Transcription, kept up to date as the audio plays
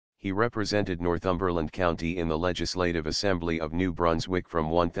He represented Northumberland County in the Legislative Assembly of New Brunswick from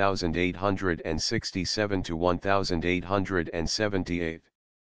 1867 to 1878.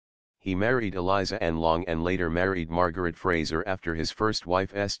 He married Eliza Ann Long and later married Margaret Fraser after his first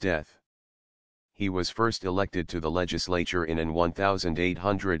wife's death. He was first elected to the legislature in an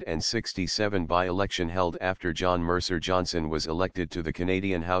 1867 by-election held after John Mercer Johnson was elected to the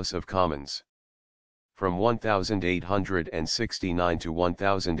Canadian House of Commons. From 1869 to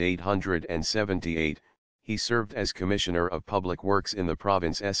 1878, he served as Commissioner of Public Works in the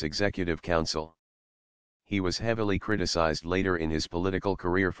province's Executive Council. He was heavily criticized later in his political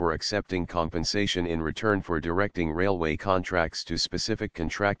career for accepting compensation in return for directing railway contracts to specific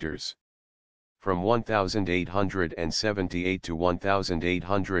contractors. From 1878 to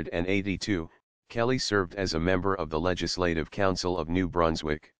 1882, Kelly served as a member of the Legislative Council of New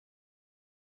Brunswick.